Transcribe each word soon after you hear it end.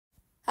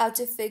how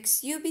to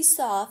fix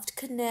Ubisoft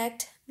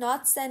Connect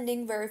not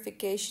sending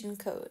verification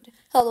code.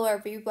 Hello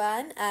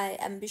everyone, I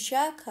am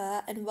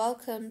Bishaka and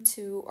welcome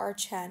to our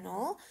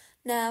channel.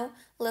 Now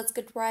let's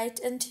get right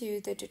into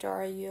the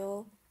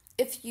tutorial.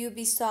 If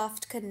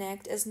Ubisoft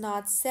Connect is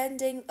not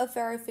sending a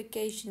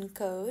verification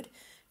code,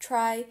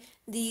 try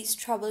these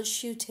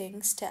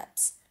troubleshooting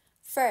steps.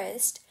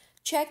 First,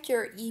 check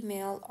your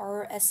email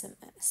or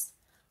SMS.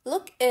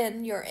 Look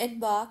in your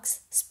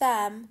inbox,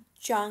 spam,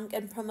 junk,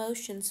 and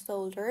promotions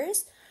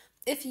folders.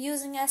 If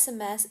using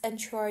SMS,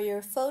 ensure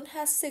your phone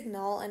has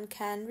signal and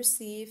can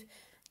receive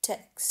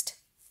text.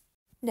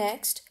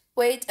 Next,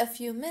 wait a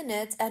few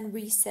minutes and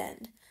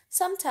resend.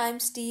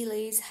 Sometimes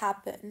delays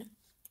happen.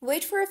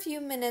 Wait for a few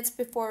minutes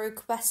before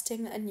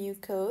requesting a new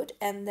code,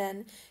 and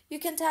then you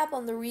can tap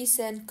on the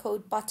resend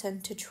code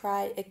button to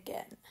try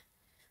again.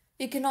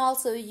 You can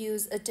also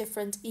use a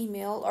different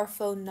email or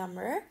phone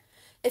number.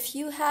 If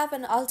you have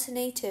an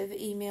alternative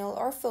email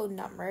or phone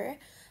number,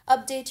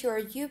 update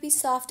your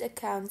Ubisoft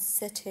account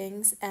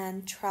settings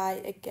and try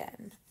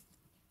again.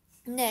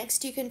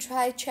 Next, you can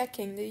try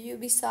checking the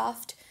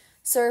Ubisoft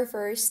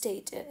server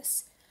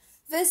status.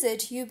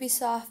 Visit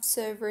Ubisoft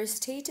server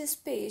status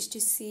page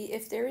to see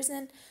if there is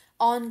an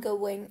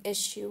ongoing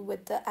issue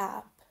with the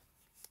app.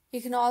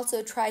 You can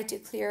also try to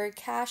clear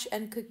cache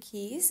and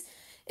cookies.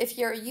 If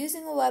you're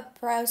using a web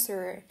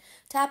browser,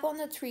 tap on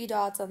the three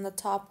dots on the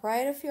top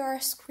right of your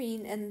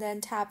screen and then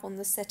tap on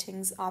the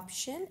settings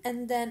option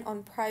and then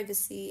on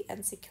privacy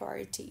and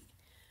security.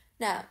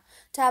 Now,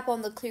 tap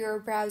on the clear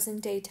browsing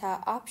data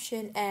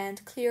option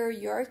and clear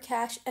your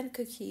cache and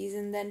cookies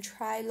and then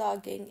try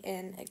logging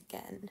in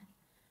again.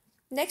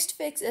 Next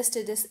fix is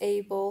to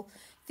disable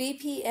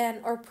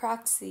VPN or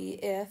proxy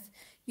if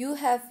you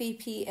have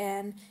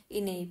VPN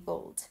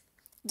enabled.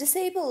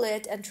 Disable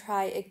it and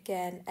try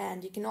again,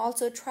 and you can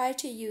also try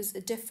to use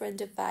a different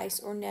device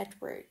or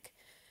network.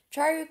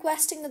 Try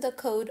requesting the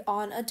code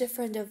on a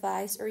different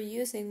device or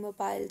using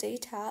mobile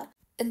data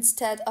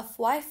instead of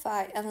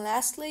Wi-Fi. And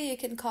lastly, you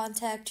can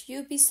contact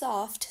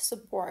Ubisoft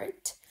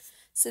support.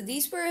 So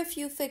these were a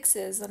few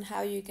fixes on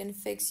how you can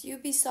fix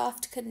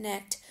Ubisoft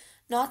Connect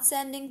not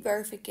sending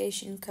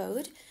verification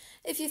code.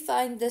 If you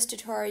find this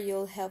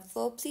tutorial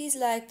helpful, please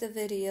like the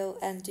video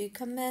and do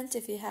comment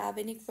if you have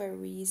any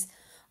queries.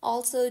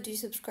 Also, do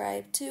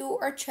subscribe to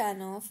our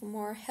channel for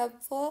more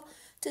helpful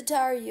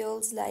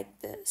tutorials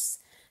like this.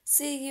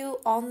 See you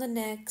on the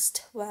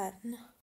next one.